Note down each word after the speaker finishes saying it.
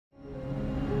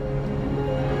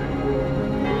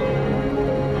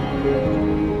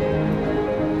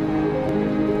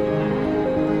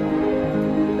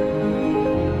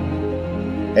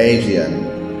Adrian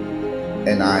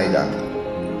and Ida.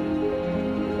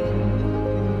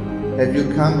 Have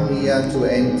you come here to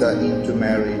enter into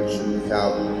marriage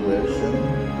without coercion,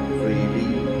 freely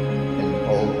and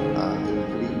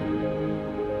wholeheartedly?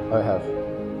 I have.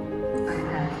 I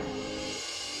have.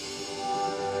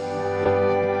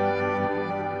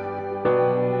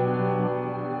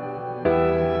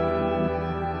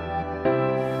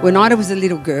 When Ida was a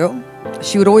little girl,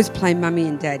 she would always play mummy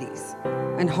and daddies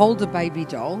and hold a baby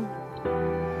doll.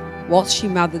 Whilst she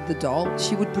mothered the doll,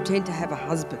 she would pretend to have a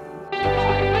husband.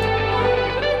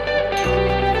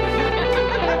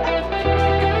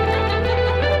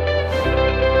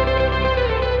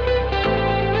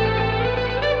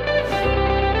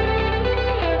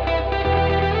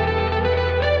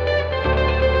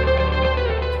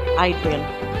 Adrian,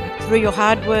 through your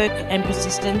hard work and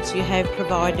persistence, you have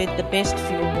provided the best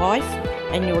for your wife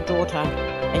and your daughter,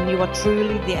 and you are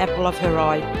truly the apple of her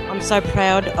eye. I'm so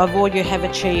proud of all you have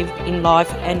achieved in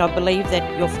life, and I believe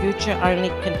that your future only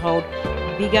can hold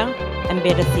bigger and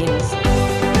better things.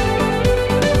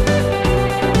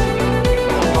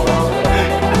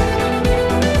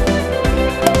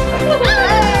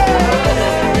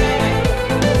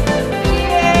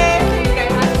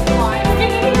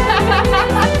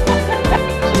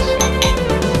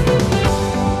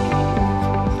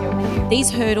 These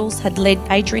hurdles had led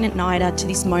Adrian and Ida to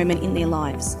this moment in their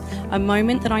lives, a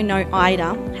moment that I know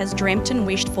Ida has dreamt and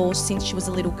wished for since she was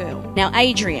a little girl. Now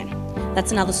Adrian,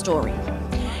 that's another story.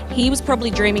 He was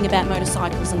probably dreaming about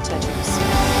motorcycles and tattoos.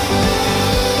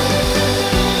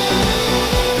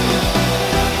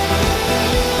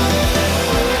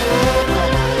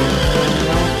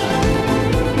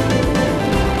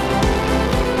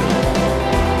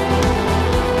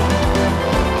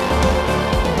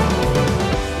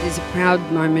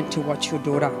 Proud moment to watch your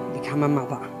daughter become a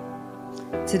mother.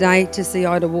 Today, to see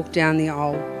Ida walk down the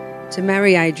aisle, to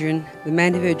marry Adrian, the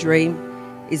man of her dream,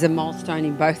 is a milestone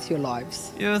in both your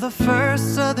lives. You're the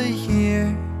first of the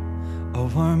year, a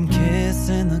warm kiss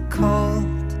in the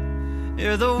cold.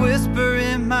 You're the whisper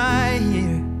in my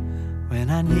ear when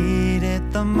I need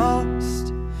it the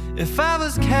most. If I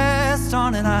was cast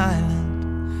on an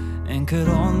island and could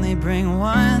only bring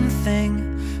one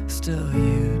thing, still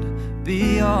you'd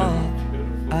be all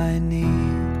I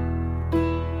need,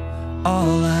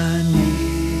 all I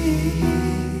need.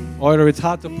 Ida, it's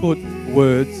hard to put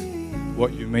words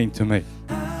what you mean to me.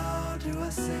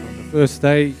 The first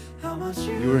day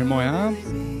you were in my arms,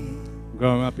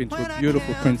 growing up into a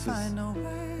beautiful princess,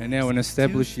 and now an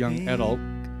established young adult,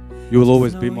 you will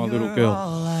always be my little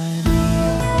girl.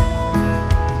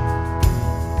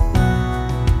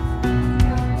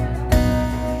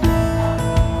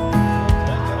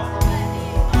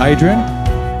 Adrian,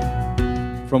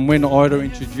 from when Ida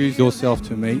introduced yourself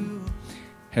to me,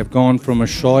 have gone from a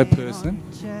shy person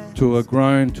to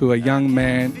a young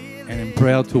man, and am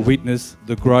proud to witness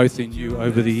the growth in you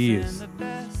over the years.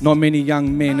 Not many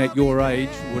young men at your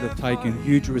age would have taken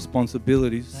huge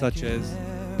responsibilities such as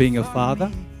being a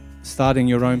father, starting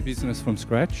your own business from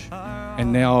scratch,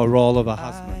 and now a role of a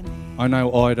husband. I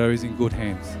know Ida is in good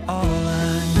hands.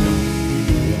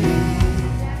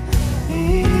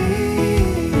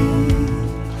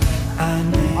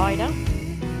 Ida,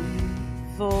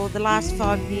 for the last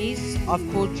 5 years, I've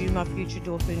called you my future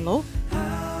daughter-in-law.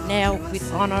 Now,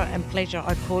 with honour and pleasure,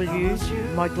 I call you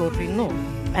my daughter-in-law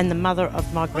and the mother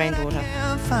of my granddaughter. I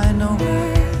can't find no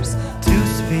words to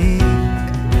speak,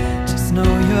 just know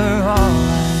you're all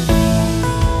I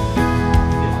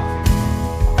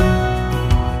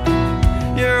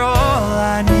need. You're all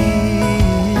I need.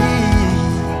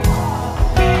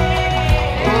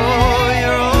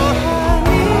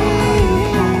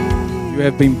 You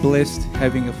have been blessed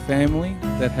having a family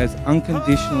that has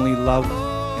unconditionally loved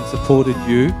and supported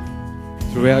you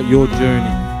throughout your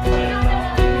journey.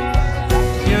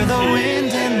 You're the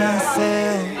wind in my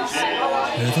sails,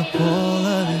 you're the pull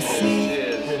of the sea,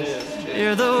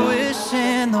 you're the wish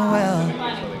in the well,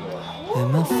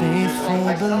 and my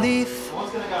faithful belief.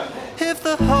 If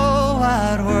the whole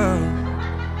wide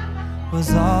world was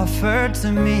offered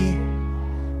to me,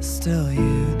 still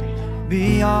you'd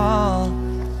be all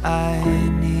I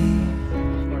need.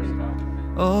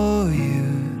 Oh,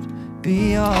 you'd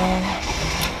be all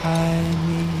I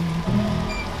need.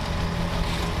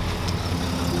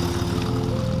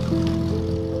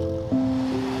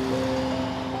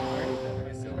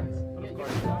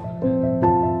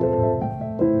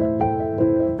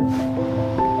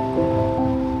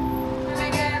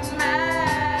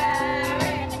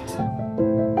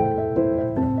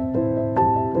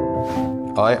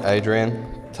 I, Adrian,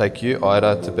 take you,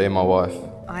 Ida, to be my wife.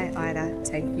 I, Ida,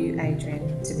 take you,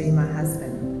 Adrian, to be my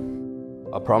husband.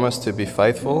 I promise to be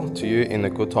faithful to you in the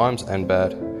good times and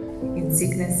bad, in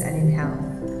sickness and in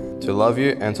health, to love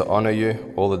you and to honour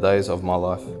you all the days of my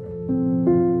life.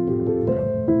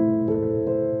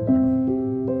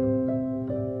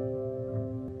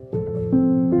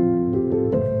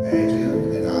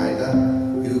 Adrian and Ida,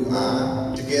 you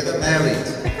are together married.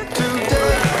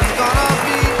 Today's gonna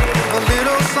be a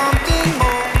little something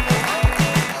more.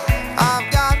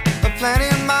 I've got a plan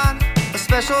in mind, a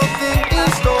special thing in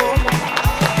store.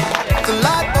 The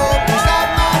light opens up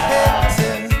my head,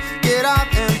 says get out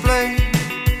and play,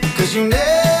 'cause you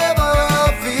never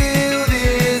feel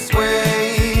this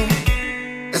way.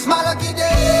 It's my lucky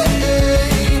day,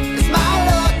 it's my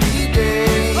lucky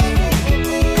day,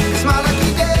 it's my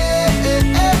lucky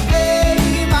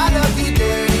day, my lucky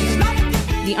day.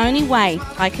 The only way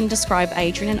I can describe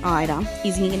Adrian and Ida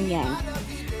is yin and yang.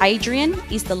 Adrian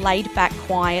is the laid-back,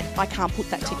 quiet, I can't put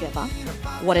that together,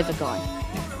 whatever guy.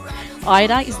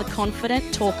 Ida is the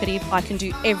confident, talkative, I can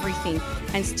do everything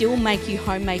and still make you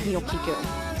homemade gnocchi girl.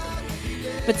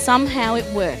 But somehow it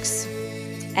works,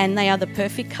 and they are the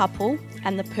perfect couple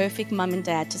and the perfect mum and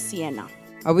dad to Sienna.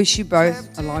 I wish you both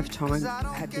a lifetime of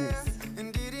happiness.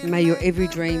 May your every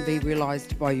dream be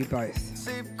realised by you both.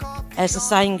 As the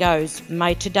saying goes,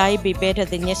 may today be better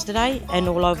than yesterday and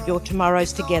all of your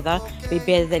tomorrows together be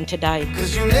better than today.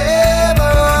 'Cause you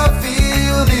never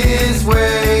feel this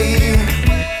way.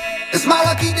 It's my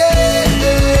lucky day,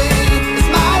 it's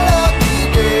my lucky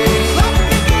day, it's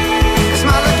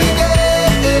my lucky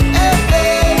day,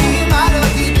 my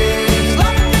lucky day.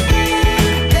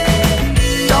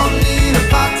 Don't need a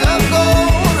pot of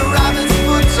gold, a rabbit's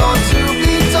foot or to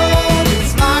be told.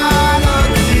 It's my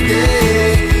lucky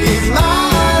day, it's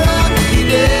my lucky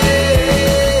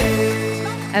day.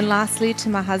 And lastly, to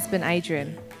my husband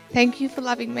Adrian, thank you for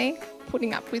loving me,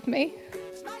 putting up with me,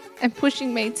 and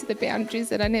pushing me to the boundaries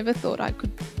that I never thought I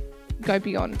could go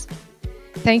beyond.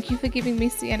 Thank you for giving me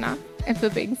Sienna and for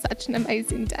being such an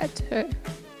amazing dad to her.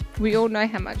 We all know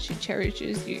how much she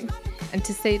cherishes you, and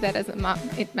to see that as a mum,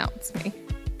 it melts me.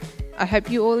 I hope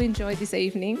you all enjoy this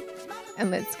evening, and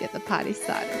let's get the party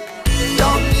started.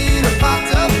 Don't need a pot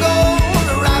of gold,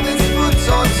 a rabbit's foot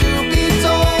or to be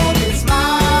told. It's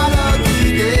my lucky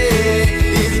day,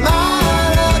 it's my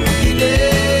lucky day.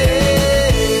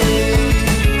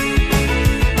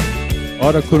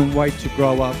 Ida couldn't wait to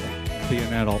grow up and be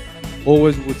an adult.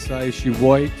 Always would say she'd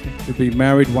wait to be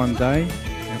married one day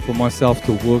and for myself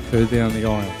to walk her down the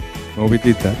aisle. Well, we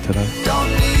did that today.